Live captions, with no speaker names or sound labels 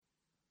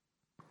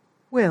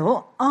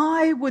Well,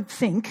 I would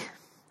think,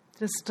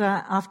 just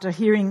after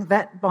hearing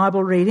that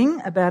Bible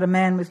reading about a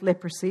man with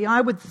leprosy,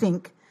 I would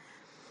think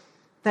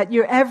that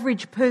your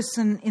average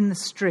person in the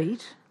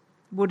street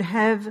would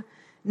have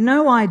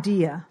no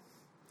idea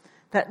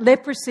that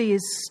leprosy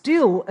is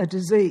still a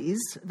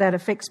disease that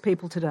affects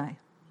people today.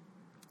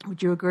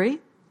 Would you agree?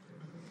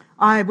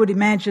 I would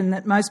imagine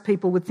that most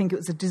people would think it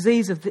was a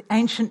disease of the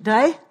ancient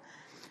day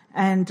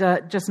and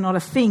just not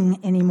a thing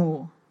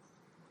anymore.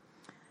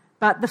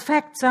 But the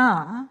facts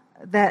are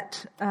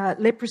that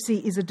leprosy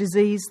is a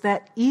disease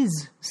that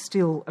is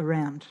still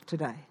around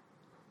today.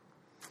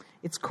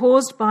 It's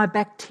caused by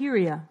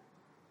bacteria,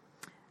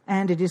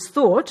 and it is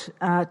thought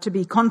to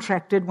be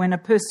contracted when a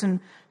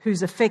person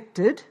who's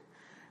affected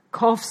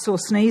coughs or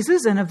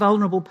sneezes and a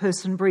vulnerable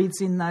person breathes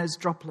in those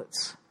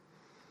droplets.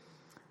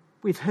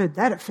 We've heard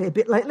that a fair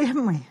bit lately,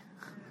 haven't we?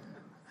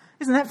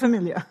 Isn't that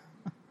familiar?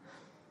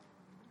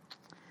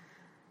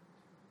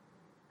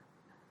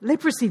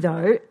 Leprosy,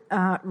 though,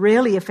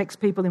 rarely affects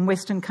people in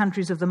Western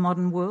countries of the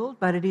modern world,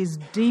 but it is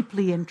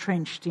deeply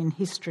entrenched in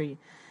history.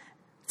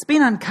 It's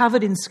been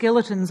uncovered in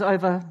skeletons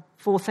over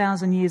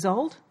 4,000 years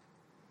old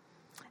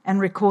and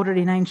recorded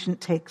in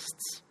ancient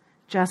texts,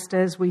 just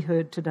as we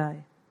heard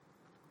today.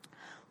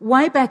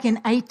 Way back in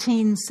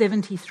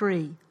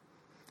 1873,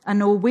 a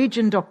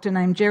Norwegian doctor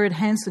named Gerard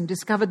Hansen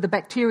discovered the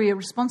bacteria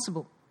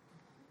responsible.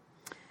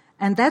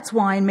 And that's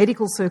why in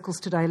medical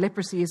circles today,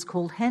 leprosy is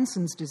called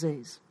Hansen's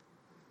disease.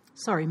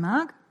 Sorry,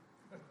 Marg.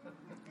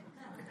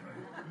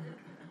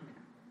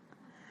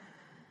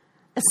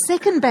 A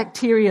second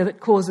bacteria that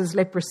causes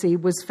leprosy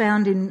was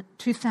found in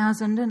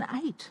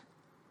 2008.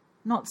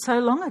 Not so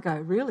long ago,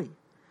 really.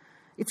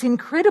 It's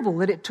incredible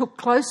that it took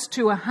close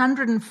to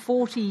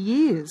 140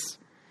 years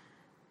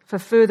for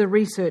further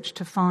research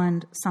to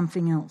find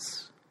something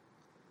else.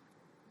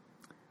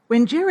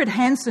 When Gerard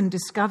Hansen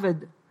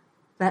discovered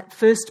that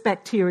first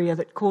bacteria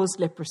that caused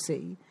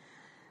leprosy,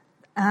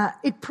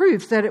 it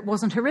proved that it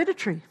wasn't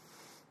hereditary,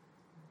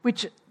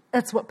 which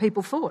that's what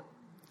people thought.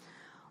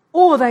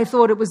 Or they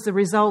thought it was the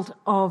result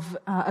of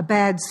a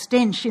bad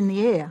stench in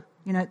the air.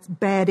 You know, it's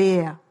bad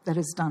air that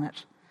has done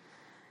it.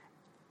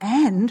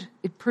 And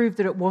it proved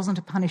that it wasn't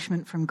a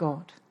punishment from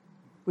God,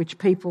 which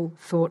people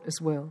thought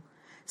as well.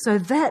 So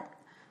that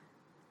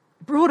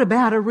brought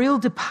about a real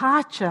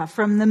departure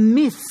from the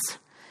myths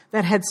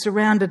that had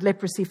surrounded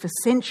leprosy for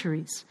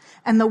centuries.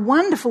 And the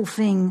wonderful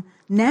thing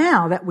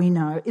now that we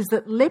know is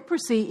that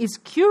leprosy is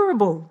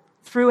curable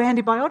through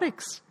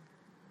antibiotics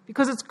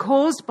because it's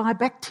caused by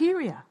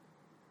bacteria.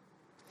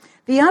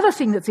 The other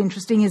thing that's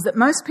interesting is that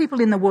most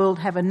people in the world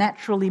have a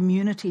natural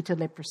immunity to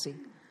leprosy.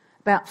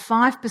 About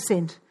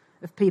 5%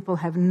 of people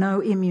have no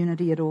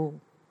immunity at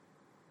all.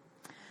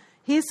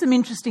 Here's some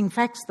interesting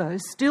facts, though.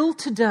 Still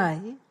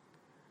today,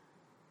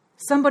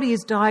 somebody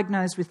is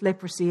diagnosed with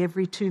leprosy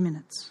every 2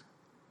 minutes.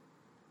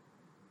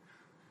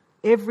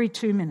 Every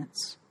 2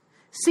 minutes.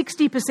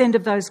 60%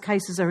 of those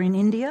cases are in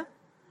India,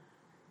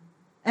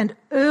 and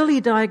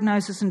early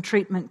diagnosis and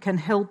treatment can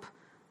help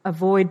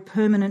avoid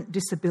permanent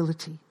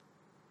disability.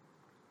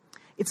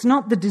 It's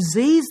not the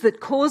disease that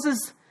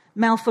causes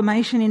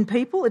malformation in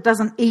people. It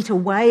doesn't eat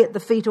away at the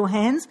feet or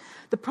hands.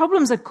 The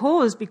problems are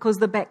caused because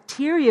the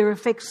bacteria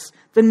affects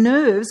the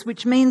nerves,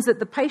 which means that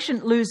the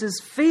patient loses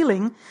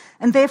feeling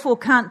and therefore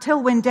can't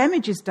tell when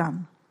damage is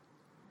done.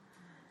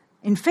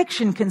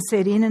 Infection can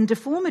set in and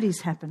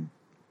deformities happen.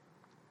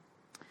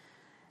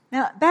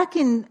 Now, back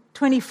in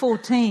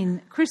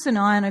 2014, Chris and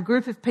I and a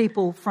group of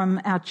people from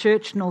our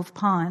church, North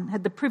Pine,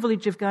 had the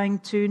privilege of going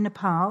to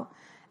Nepal,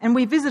 and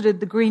we visited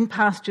the Green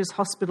Pastures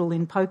Hospital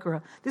in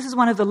Pokhara. This is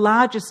one of the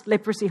largest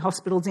leprosy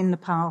hospitals in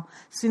Nepal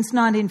since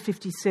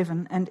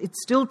 1957, and it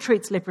still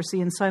treats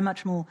leprosy and so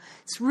much more.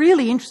 It's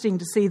really interesting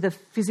to see the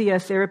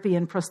physiotherapy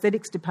and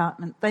prosthetics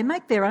department. They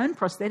make their own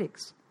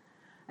prosthetics,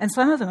 and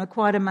some of them are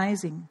quite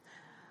amazing.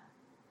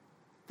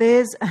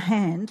 There's a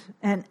hand,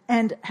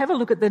 and have a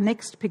look at the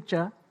next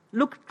picture.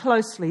 Look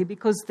closely,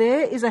 because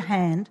there is a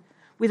hand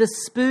with a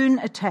spoon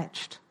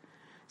attached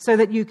so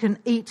that you can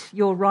eat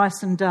your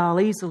rice and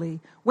dal easily.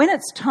 When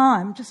it's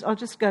time, I'll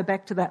just go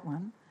back to that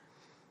one.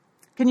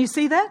 Can you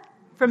see that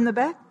from the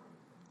back?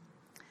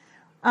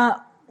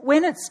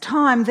 When it's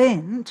time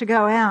then to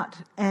go out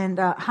and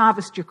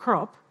harvest your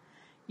crop,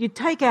 you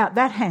take out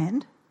that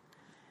hand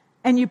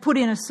and you put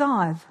in a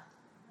scythe.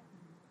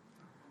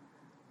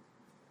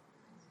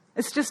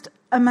 It's just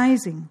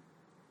amazing.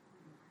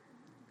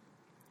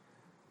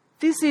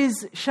 This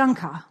is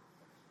Shankar.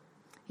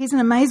 He's an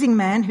amazing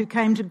man who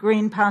came to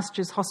Green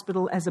Pastures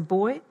Hospital as a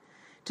boy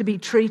to be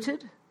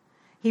treated.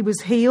 He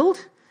was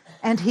healed,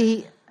 and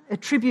he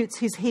attributes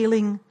his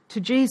healing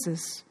to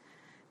Jesus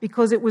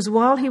because it was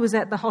while he was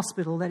at the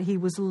hospital that he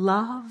was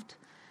loved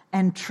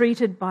and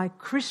treated by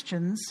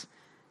Christians.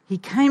 He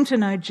came to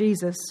know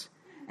Jesus,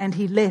 and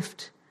he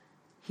left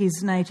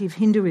his native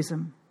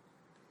Hinduism.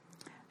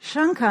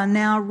 Shankar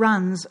now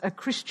runs a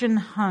Christian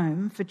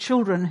home for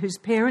children whose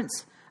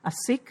parents are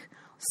sick.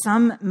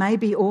 Some may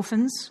be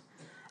orphans,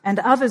 and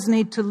others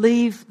need to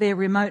leave their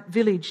remote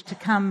village to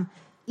come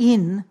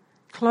in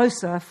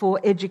closer for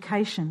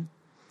education.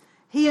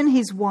 He and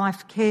his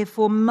wife care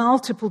for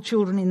multiple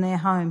children in their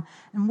home,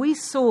 and we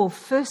saw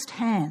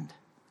firsthand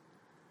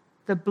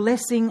the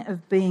blessing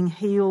of being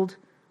healed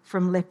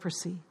from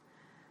leprosy.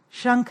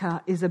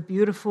 Shankar is a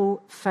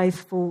beautiful,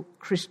 faithful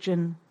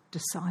Christian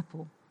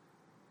disciple.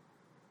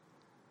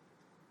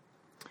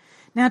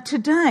 Now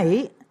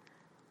today,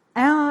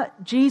 our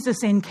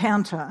Jesus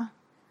encounter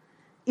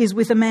is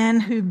with a man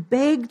who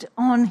begged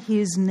on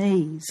his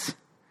knees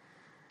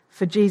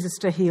for Jesus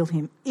to heal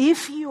him.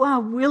 If you are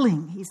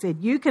willing, he said,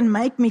 you can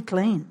make me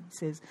clean, he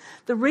says.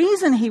 The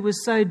reason he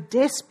was so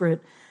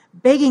desperate,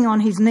 begging on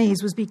his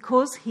knees, was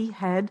because he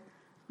had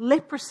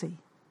leprosy.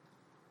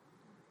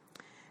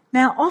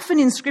 Now, often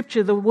in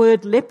Scripture, the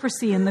word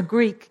leprosy in the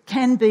Greek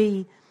can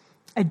be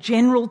a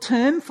general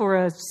term for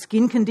a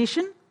skin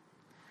condition.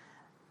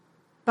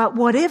 But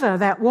whatever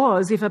that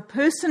was, if a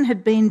person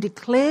had been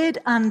declared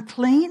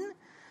unclean,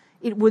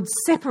 it would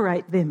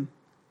separate them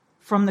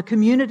from the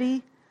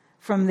community,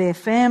 from their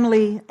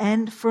family,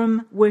 and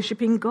from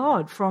worshipping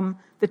God, from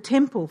the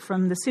temple,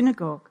 from the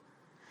synagogue.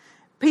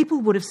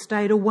 People would have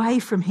stayed away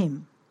from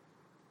him.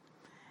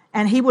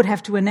 And he would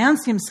have to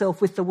announce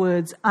himself with the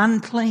words,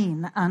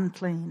 unclean,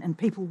 unclean, and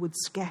people would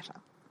scatter.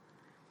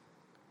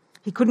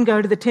 He couldn't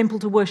go to the temple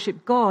to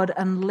worship God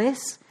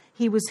unless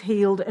he was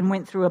healed and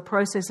went through a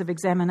process of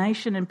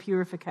examination and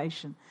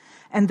purification.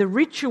 And the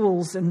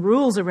rituals and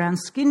rules around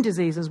skin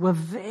diseases were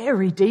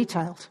very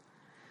detailed.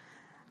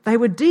 They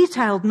were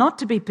detailed not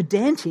to be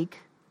pedantic,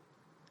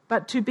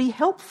 but to be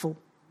helpful.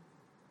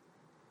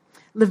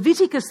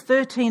 Leviticus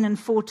 13 and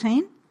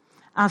 14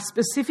 are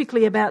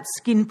specifically about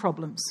skin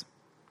problems.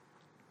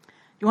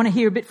 You want to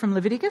hear a bit from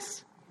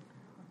Leviticus?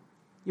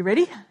 You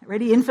ready?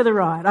 Ready? In for the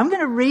ride. I'm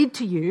going to read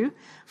to you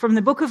from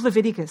the book of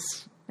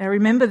Leviticus. Now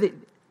remember that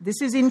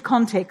this is in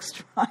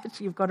context, right?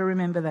 You've got to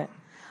remember that.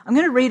 I'm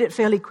going to read it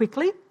fairly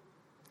quickly,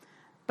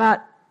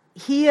 but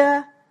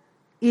here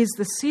is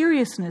the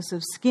seriousness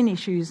of skin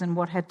issues and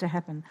what had to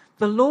happen.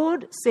 The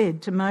Lord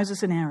said to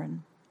Moses and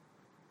Aaron,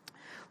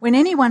 when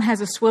anyone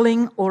has a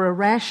swelling or a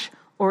rash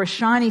or a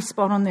shiny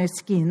spot on their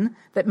skin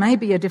that may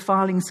be a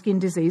defiling skin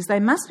disease, they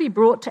must be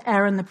brought to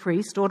Aaron the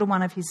priest or to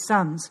one of his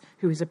sons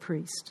who is a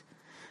priest.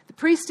 The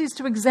priest is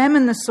to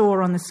examine the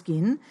sore on the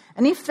skin,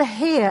 and if the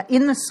hair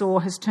in the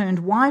sore has turned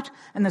white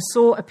and the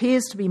sore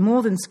appears to be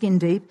more than skin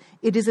deep,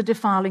 it is a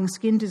defiling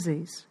skin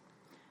disease.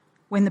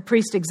 When the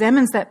priest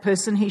examines that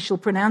person, he shall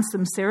pronounce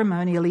them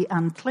ceremonially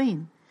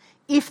unclean.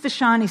 If the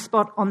shiny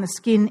spot on the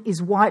skin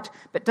is white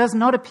but does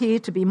not appear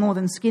to be more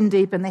than skin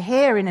deep and the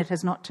hair in it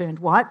has not turned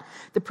white,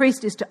 the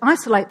priest is to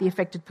isolate the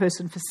affected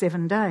person for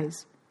 7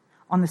 days.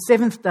 On the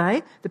 7th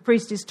day, the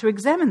priest is to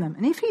examine them.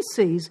 And if he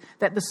sees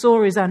that the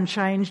sore is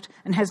unchanged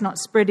and has not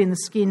spread in the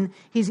skin,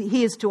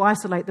 he is to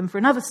isolate them for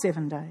another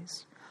 7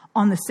 days.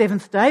 On the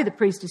 7th day, the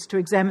priest is to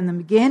examine them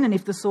again, and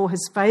if the sore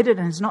has faded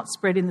and has not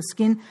spread in the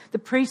skin, the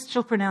priest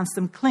shall pronounce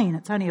them clean.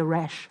 It's only a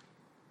rash.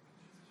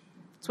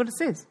 That's what it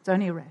says. It's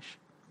only a rash.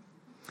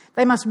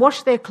 They must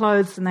wash their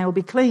clothes and they will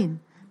be clean.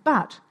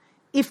 But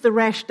if the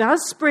rash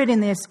does spread in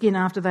their skin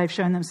after they've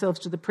shown themselves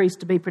to the priest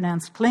to be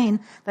pronounced clean,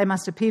 they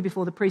must appear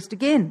before the priest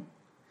again.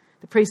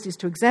 The priest is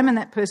to examine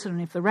that person,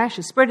 and if the rash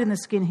is spread in the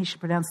skin, he should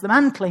pronounce them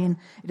unclean.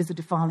 It is a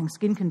defiling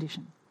skin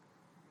condition.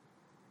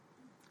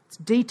 It's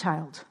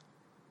detailed.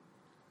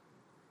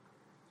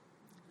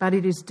 But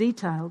it is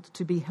detailed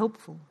to be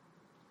helpful.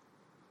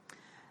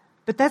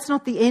 But that's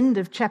not the end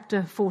of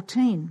chapter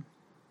 14.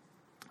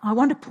 I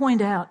want to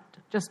point out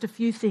just a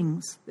few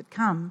things that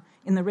come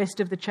in the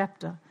rest of the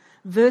chapter.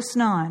 Verse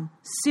 9,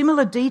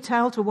 similar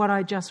detail to what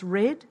I just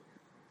read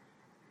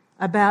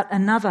about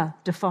another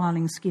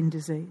defiling skin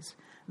disease.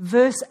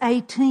 Verse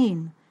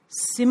 18,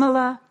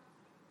 similar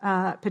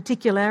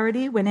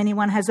particularity when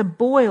anyone has a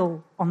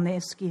boil on their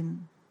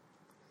skin.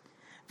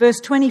 Verse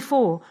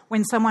 24,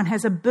 when someone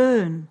has a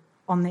burn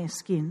on their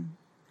skin.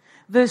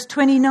 Verse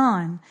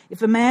 29,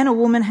 if a man or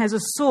woman has a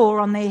sore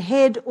on their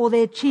head or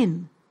their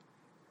chin.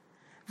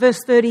 Verse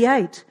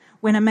 38,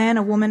 when a man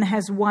or woman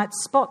has white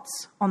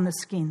spots on the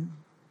skin.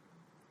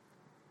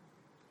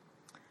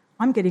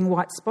 I'm getting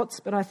white spots,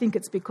 but I think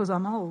it's because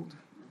I'm old.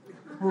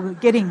 Or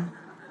getting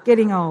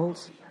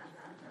old.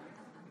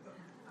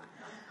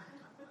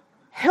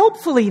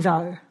 Helpfully,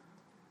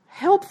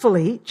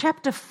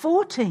 chapter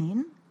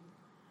 14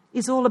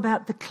 is all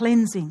about the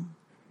cleansing.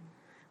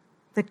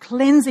 The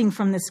cleansing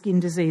from the skin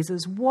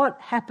diseases. What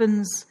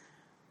happens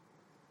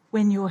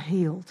when you're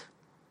healed?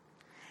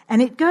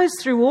 And it goes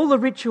through all the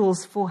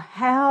rituals for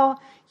how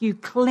you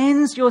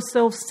cleanse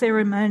yourself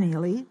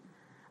ceremonially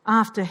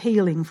after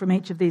healing from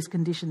each of these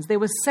conditions. There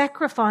were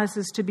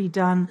sacrifices to be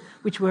done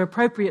which were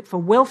appropriate for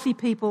wealthy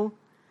people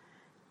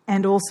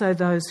and also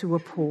those who were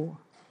poor.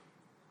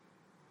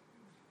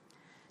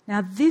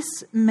 Now,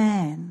 this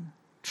man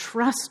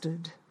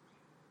trusted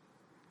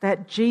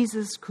that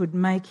Jesus could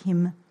make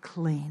him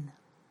clean.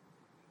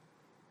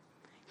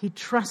 He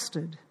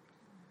trusted.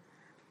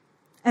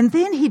 And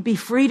then he'd be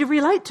free to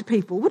relate to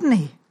people, wouldn't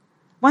he?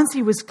 Once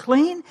he was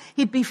clean,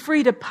 he'd be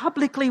free to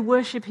publicly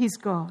worship his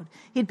God.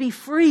 He'd be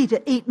free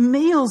to eat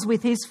meals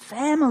with his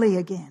family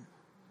again.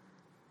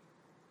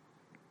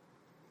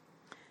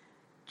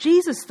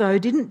 Jesus, though,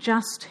 didn't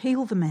just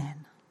heal the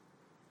man.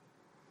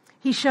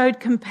 He showed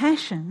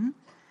compassion,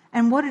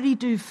 and what did he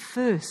do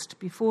first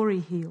before he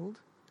healed?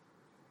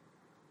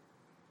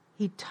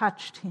 He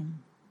touched him.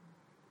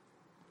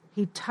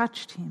 He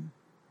touched him.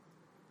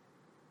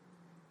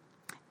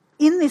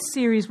 In this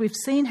series, we've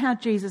seen how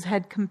Jesus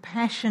had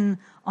compassion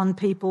on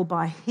people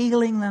by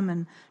healing them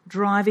and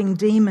driving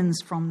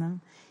demons from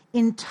them.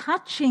 In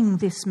touching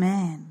this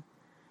man,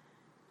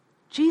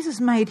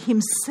 Jesus made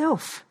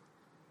himself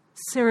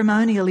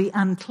ceremonially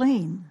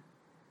unclean,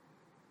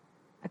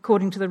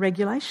 according to the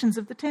regulations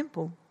of the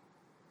temple.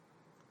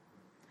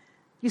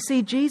 You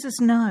see, Jesus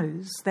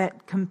knows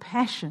that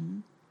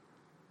compassion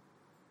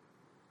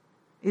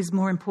is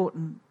more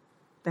important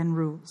than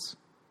rules.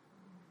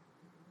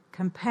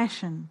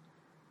 Compassion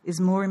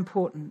is more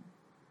important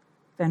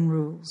than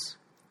rules.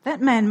 That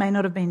man may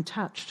not have been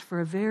touched for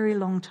a very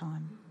long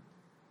time,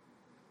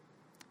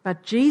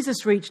 but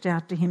Jesus reached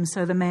out to him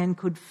so the man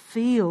could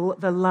feel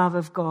the love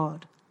of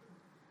God.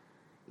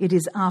 It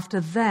is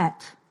after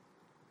that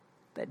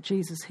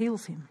Jesus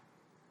heals him.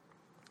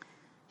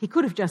 He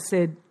could have just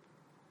said,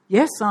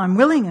 "Yes, I'm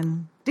willing,"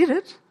 and did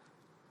it.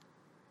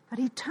 But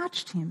he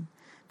touched him.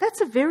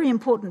 That's a very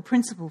important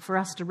principle for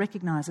us to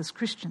recognise as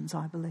Christians,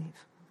 I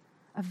believe.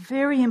 A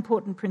very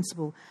important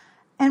principle.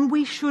 And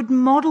we should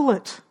model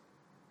it.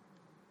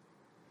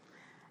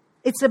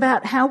 It's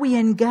about how we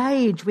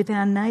engage with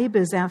our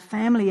neighbours, our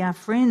family, our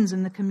friends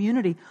and the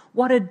community.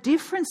 What a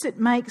difference it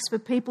makes for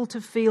people to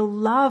feel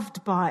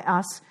loved by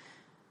us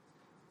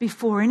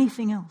before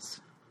anything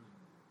else.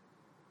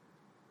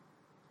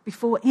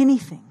 Before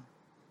anything.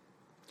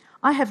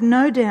 I have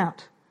no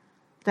doubt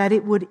that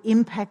it would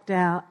impact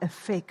our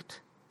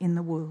effect in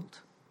the world.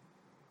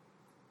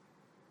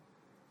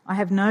 I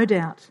have no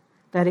doubt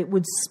that it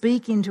would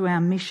speak into our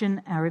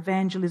mission, our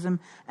evangelism,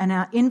 and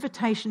our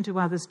invitation to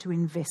others to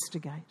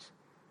investigate.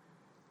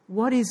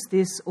 What is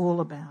this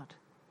all about?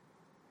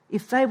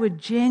 If they were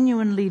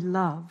genuinely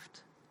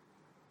loved,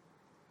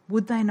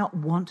 would they not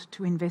want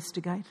to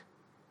investigate?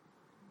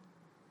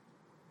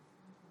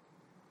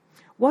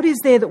 What is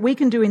there that we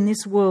can do in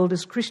this world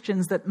as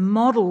Christians that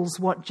models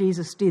what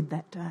Jesus did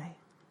that day?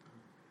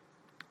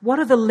 What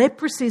are the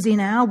leprosies in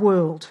our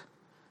world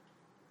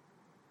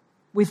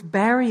with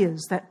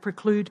barriers that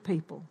preclude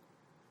people?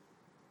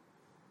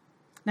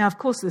 Now, of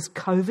course, there's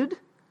COVID,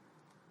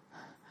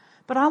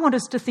 but I want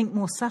us to think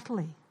more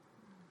subtly.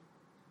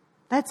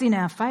 That's in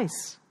our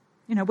face.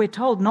 You know, we're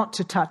told not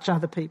to touch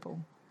other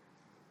people.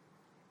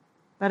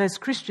 But as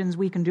Christians,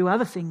 we can do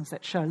other things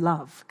that show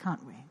love,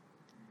 can't we?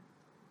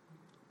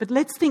 But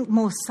let's think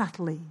more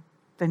subtly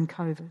than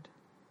COVID.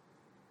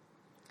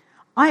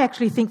 I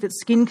actually think that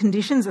skin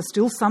conditions are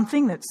still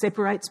something that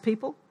separates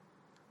people.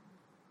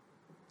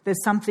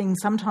 There's something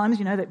sometimes,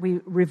 that we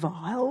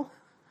revile.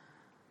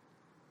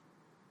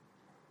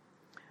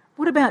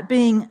 What about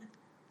being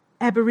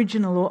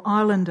Aboriginal or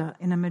Islander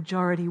in a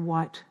majority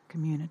white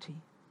community?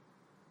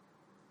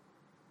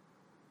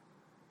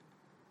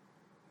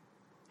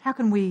 How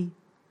can we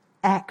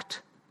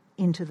act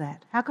into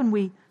that? How can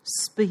we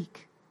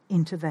speak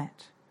into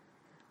that?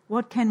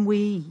 What can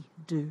we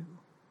do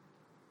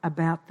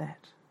about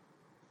that?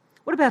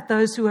 What about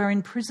those who are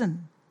in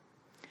prison,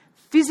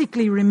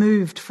 physically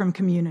removed from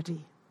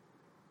community?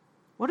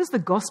 What does the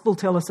gospel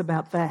tell us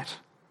about that?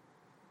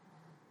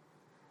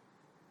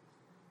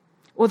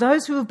 Or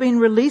those who have been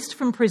released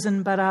from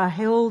prison but are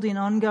held in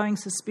ongoing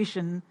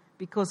suspicion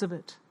because of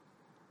it?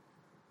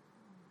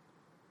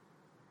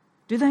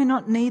 Do they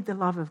not need the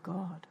love of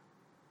God?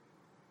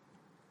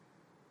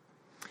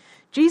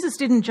 Jesus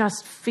didn't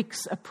just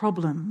fix a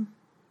problem.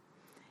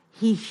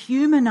 He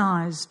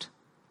humanised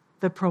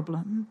the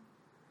problem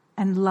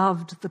and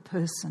loved the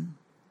person.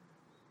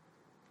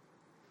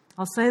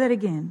 I'll say that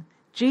again.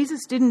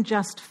 Jesus didn't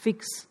just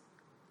fix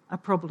a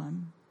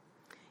problem.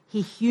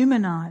 He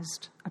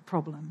humanised a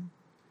problem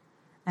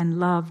and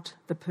loved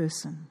the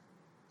person.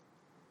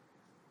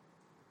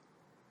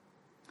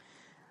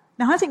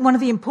 Now, I think one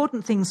of the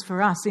important things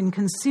for us in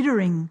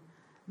considering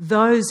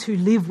those who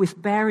live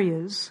with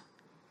barriers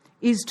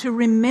is to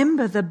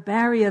remember the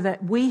barrier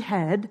that we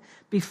had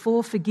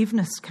before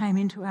forgiveness came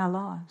into our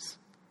lives.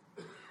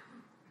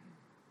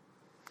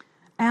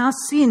 Our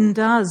sin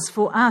does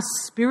for us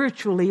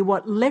spiritually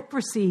what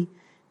leprosy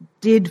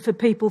did for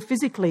people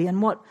physically,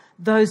 and what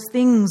those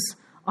things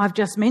I've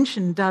just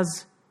mentioned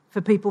does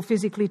for people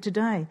physically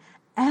today.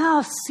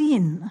 Our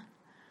sin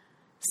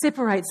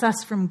separates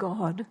us from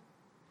God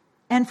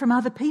and from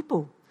other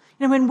people.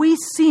 When we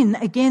sin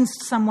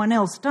against someone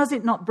else, does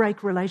it not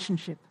break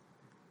relationship?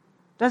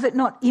 Does it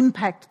not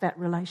impact that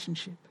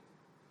relationship?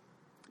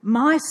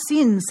 My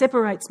sin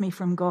separates me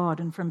from God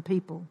and from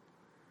people.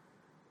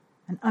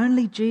 And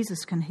only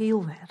Jesus can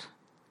heal that.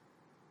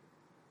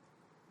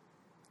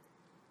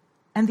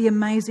 And the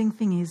amazing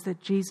thing is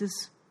that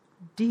Jesus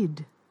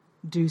did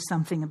do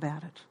something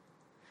about it.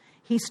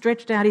 He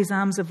stretched out his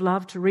arms of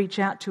love to reach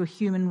out to a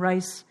human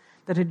race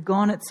that had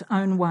gone its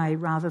own way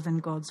rather than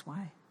God's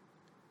way.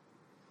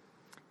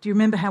 Do you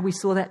remember how we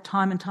saw that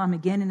time and time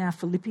again in our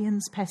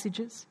Philippians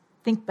passages?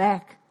 Think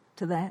back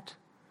to that.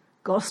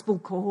 Gospel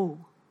call.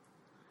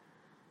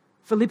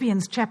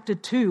 Philippians chapter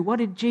 2, what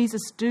did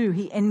Jesus do?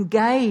 He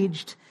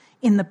engaged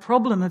in the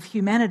problem of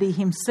humanity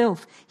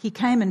himself. He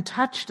came and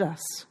touched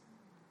us.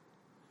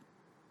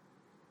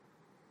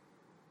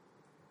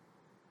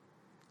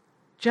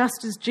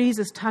 Just as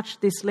Jesus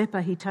touched this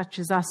leper, he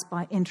touches us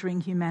by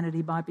entering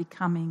humanity, by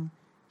becoming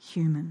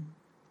human.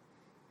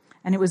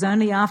 And it was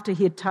only after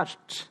he had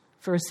touched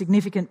for a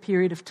significant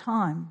period of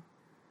time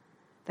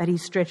that he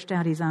stretched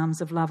out his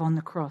arms of love on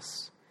the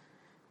cross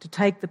to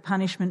take the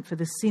punishment for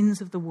the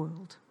sins of the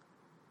world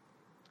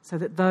so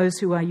that those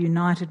who are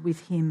united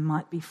with him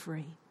might be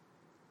free.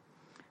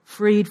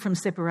 Freed from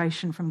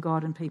separation from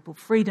God and people,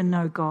 free to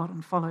know God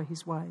and follow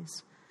his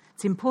ways.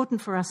 It's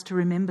important for us to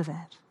remember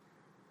that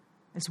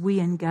as we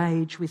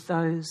engage with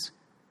those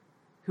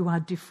who are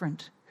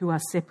different, who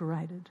are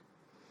separated.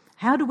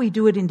 How do we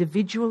do it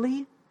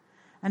individually?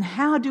 And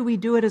how do we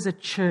do it as a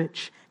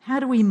church?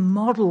 How do we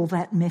model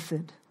that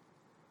method?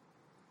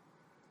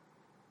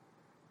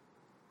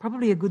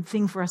 Probably a good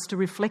thing for us to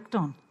reflect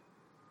on.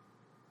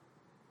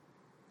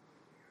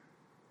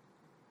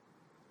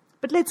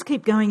 But let's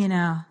keep going in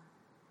our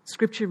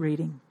scripture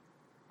reading.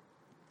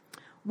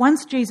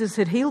 Once Jesus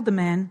had healed the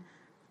man,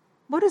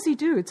 what does he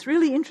do? It's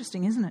really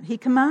interesting, isn't it? He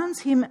commands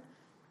him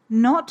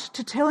not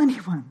to tell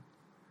anyone,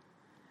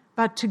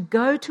 but to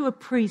go to a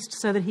priest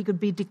so that he could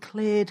be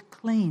declared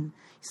clean.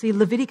 See,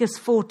 Leviticus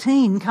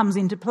 14 comes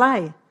into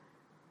play.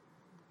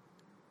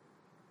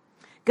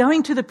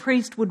 Going to the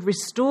priest would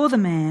restore the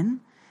man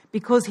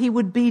because he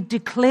would be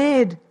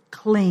declared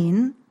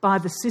clean by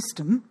the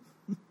system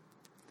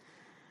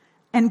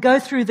and go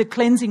through the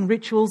cleansing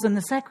rituals and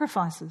the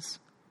sacrifices.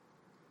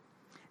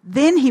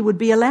 Then he would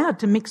be allowed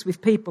to mix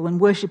with people and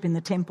worship in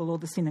the temple or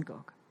the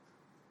synagogue.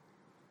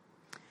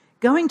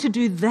 Going to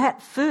do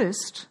that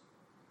first,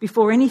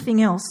 before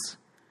anything else,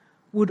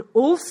 would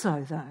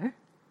also, though,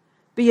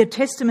 be a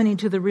testimony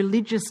to the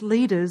religious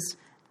leaders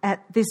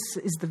at this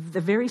is the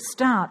very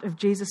start of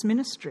Jesus'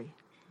 ministry.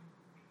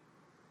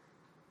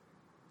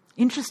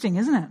 Interesting,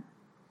 isn't it?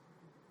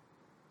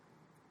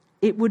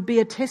 It would be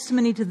a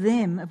testimony to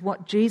them of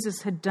what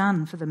Jesus had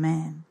done for the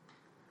man.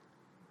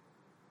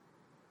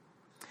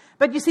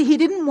 But you see, he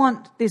didn't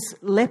want this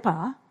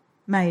leper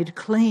made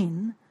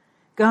clean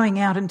going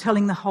out and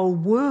telling the whole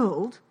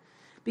world,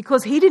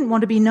 because he didn't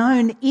want to be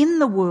known in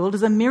the world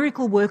as a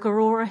miracle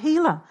worker or a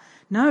healer.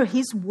 No,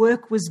 his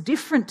work was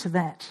different to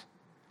that.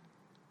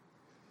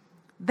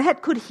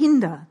 That could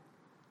hinder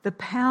the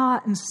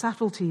power and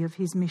subtlety of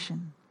his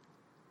mission.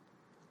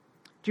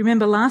 Do you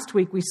remember last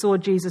week we saw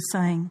Jesus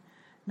saying,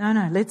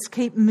 no, let's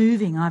keep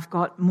moving. I've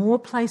got more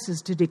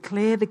places to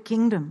declare the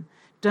kingdom.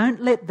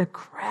 Don't let the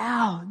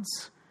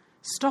crowds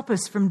stop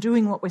us from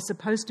doing what we're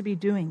supposed to be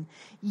doing.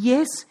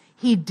 Yes,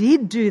 he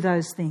did do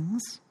those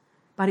things,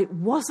 but it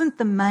wasn't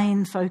the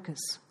main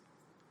focus.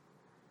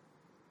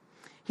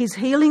 His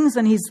healings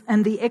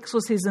and the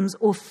exorcisms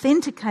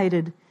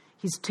authenticated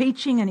his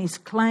teaching and his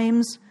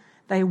claims.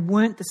 They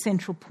weren't the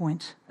central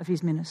point of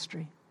his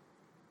ministry.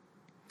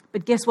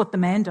 But guess what the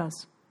man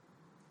does?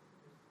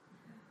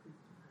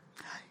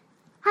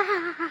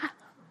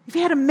 If he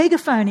had a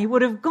megaphone, he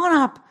would have gone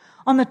up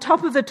on the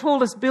top of the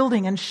tallest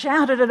building and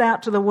shouted it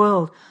out to the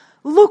world.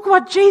 Look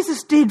what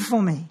Jesus did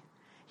for me.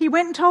 He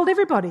went and told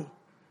everybody.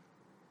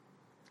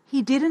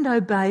 He didn't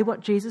obey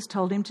what Jesus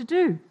told him to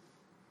do.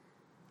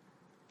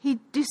 He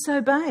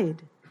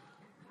disobeyed.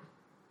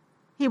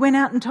 He went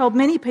out and told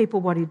many people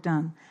what he'd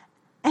done.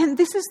 And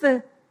this is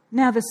the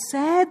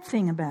sad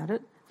thing about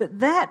it,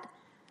 that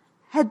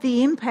had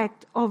the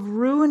impact of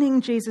ruining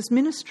Jesus'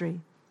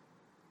 ministry,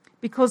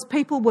 because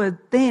people were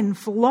then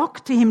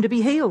flocked to him to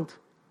be healed.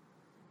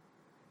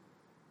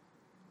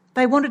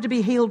 They wanted to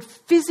be healed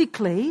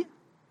physically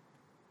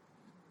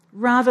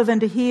rather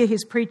than to hear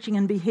his preaching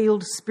and be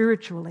healed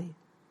spiritually.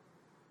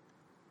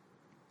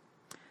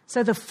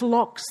 So the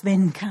flocks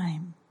then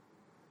came.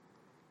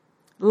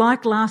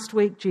 Like last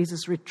week,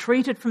 Jesus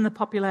retreated from the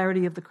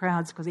popularity of the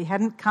crowds because he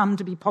hadn't come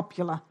to be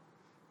popular.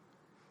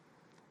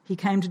 He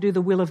came to do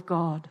the will of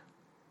God.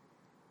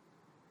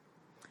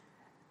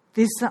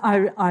 This,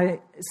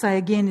 I say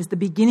again, is the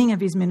beginning of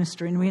his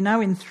ministry. And we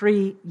know in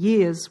 3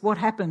 years what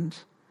happened.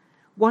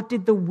 What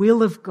did the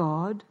will of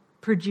God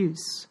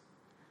produce?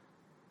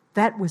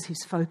 That was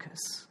his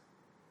focus.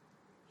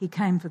 He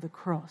came for the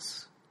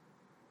cross.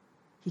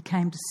 He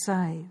came to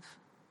save.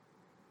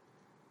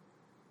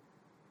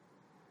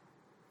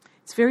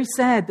 It's very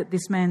sad that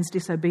this man's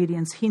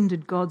disobedience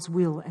hindered God's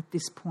will at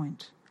this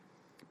point.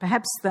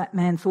 Perhaps that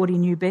man thought he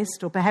knew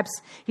best, or perhaps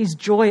his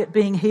joy at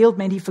being healed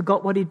meant he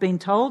forgot what he'd been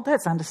told.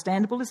 That's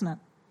understandable, isn't it?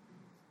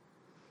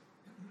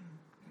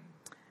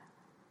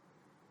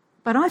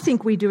 But I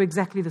think we do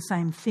exactly the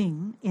same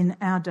thing in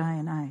our day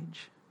and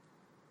age.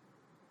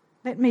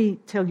 Let me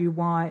tell you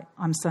why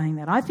I'm saying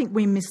that. I think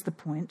we miss the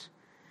point.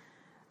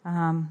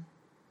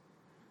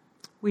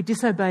 We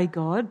disobey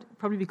God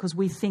probably because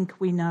we think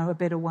we know a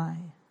better way.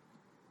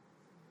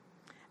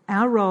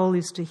 Our role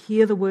is to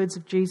hear the words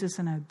of Jesus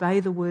and obey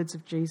the words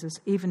of Jesus,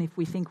 even if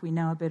we think we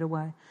know a better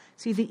way.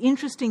 See, the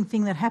interesting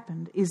thing that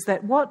happened is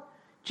that what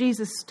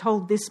Jesus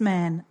told this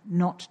man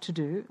not to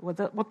do,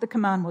 what the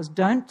command was,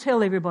 don't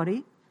tell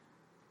everybody.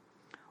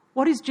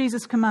 What is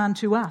Jesus' command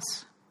to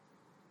us?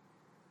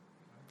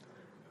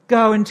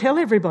 Go and tell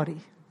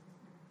everybody.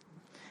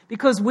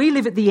 Because we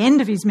live at the end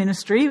of his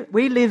ministry,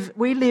 we live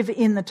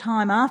in the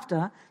time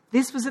after.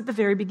 This was at the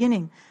very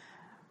beginning.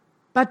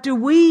 But do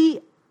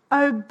we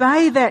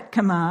obey that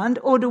command,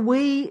 or do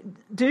we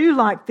do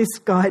like this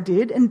guy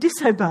did and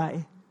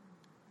disobey?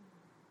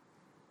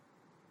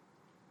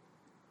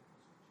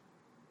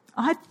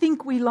 I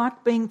think we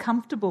like being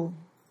comfortable.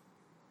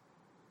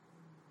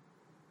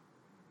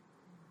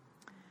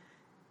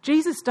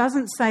 Jesus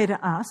doesn't say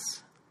to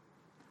us,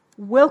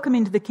 welcome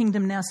into the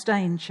kingdom, now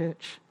stay in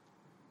church.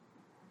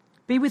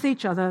 Be with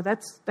each other,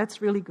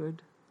 that's really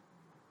good.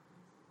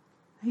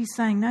 He's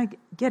saying, no,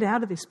 get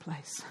out of this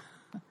place.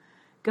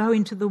 Go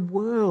into the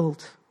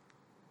world.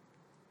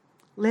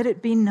 Let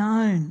it be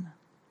known.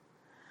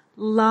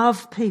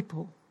 Love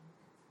people.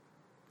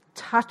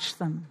 Touch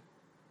them.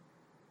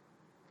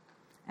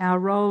 Our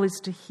role is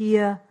to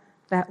hear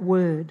that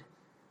word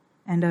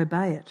and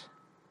obey it.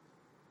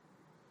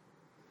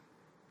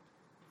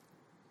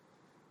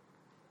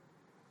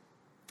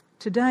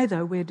 Today,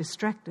 though, we're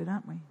distracted,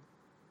 aren't we?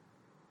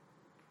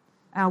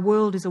 Our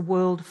world is a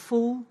world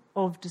full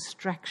of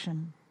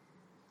distraction.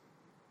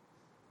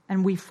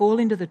 And we fall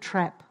into the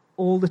trap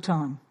all the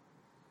time.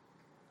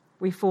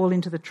 We fall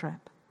into the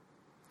trap.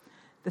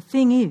 The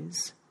thing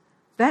is,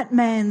 that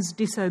man's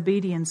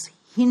disobedience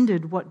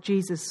hindered what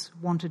Jesus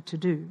wanted to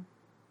do.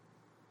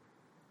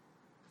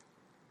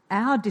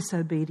 Our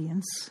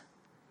disobedience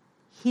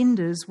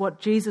hinders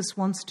what Jesus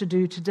wants to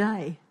do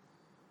today,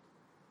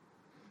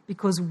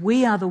 because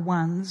we are the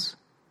ones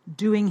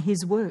doing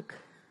his work.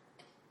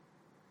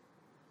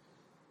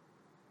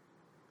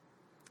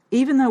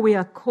 Even though we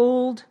are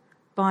called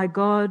by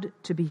God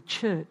to be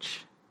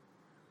church,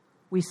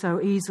 we so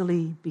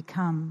easily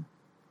become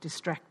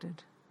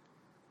distracted.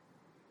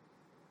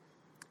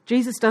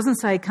 Jesus doesn't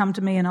say, come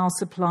to me and I'll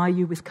supply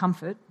you with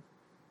comfort.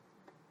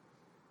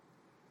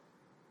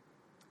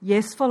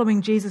 Yes,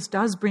 following Jesus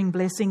does bring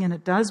blessing and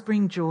it does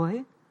bring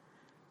joy,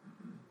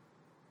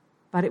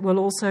 but it will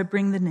also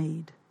bring the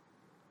need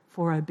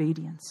for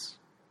obedience.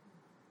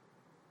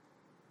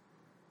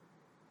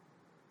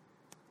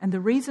 And the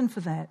reason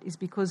for that is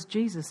because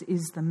Jesus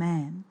is the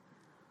man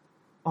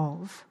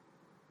of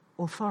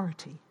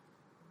authority.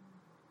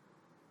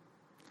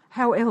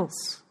 How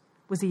else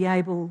was he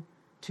able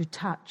to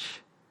touch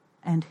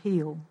and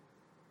heal?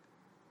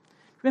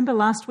 Remember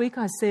last week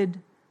I said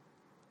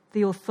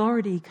the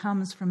authority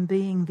comes from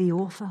being the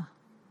author.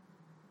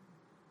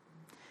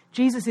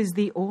 Jesus is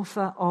the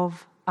author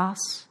of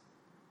us.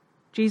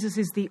 Jesus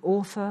is the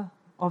author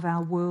of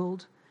our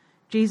world.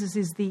 Jesus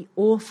is the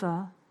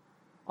author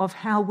of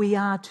how we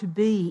are to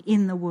be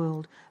in the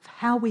world, of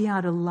how we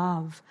are to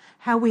love,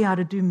 how we are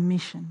to do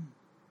mission.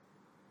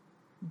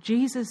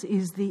 Jesus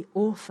is the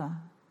author.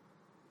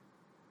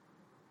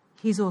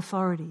 His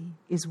authority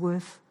is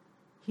worth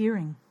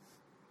hearing.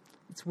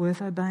 It's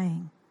worth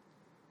obeying.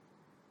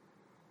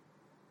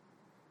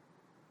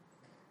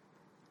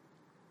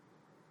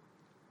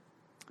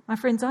 My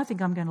friends, I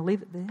think I'm going to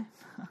leave it there.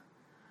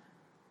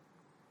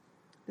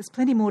 There's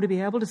plenty more to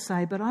be able to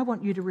say, but I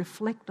want you to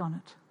reflect on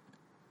it.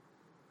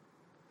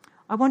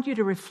 I want you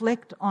to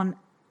reflect on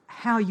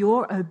how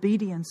your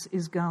obedience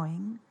is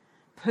going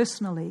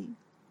personally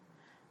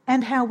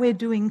and how we're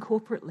doing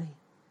corporately.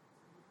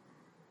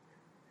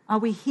 Are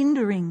we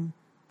hindering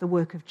the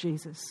work of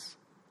Jesus,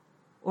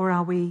 or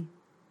are we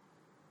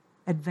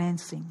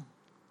advancing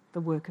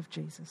the work of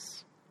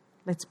Jesus?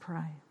 Let's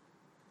pray.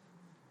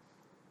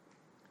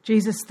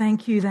 Jesus,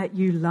 thank you that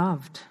you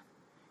loved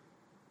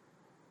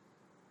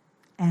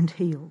and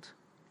healed.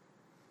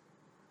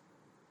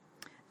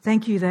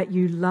 Thank you that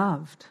you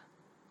loved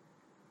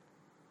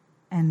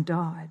and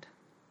died.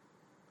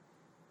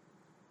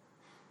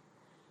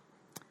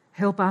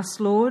 Help us,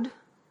 Lord,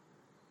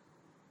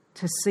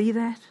 to see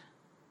that,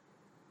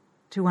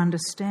 to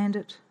understand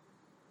it,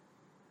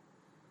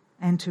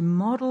 and to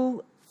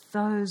model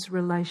those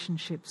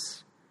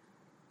relationships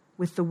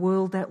with the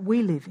world that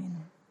we live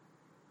in,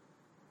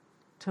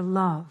 to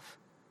love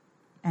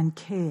and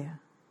care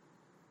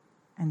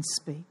and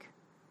speak.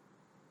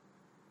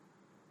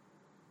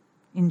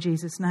 In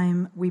Jesus'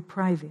 name we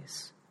pray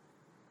this.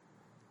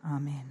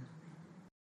 Amen.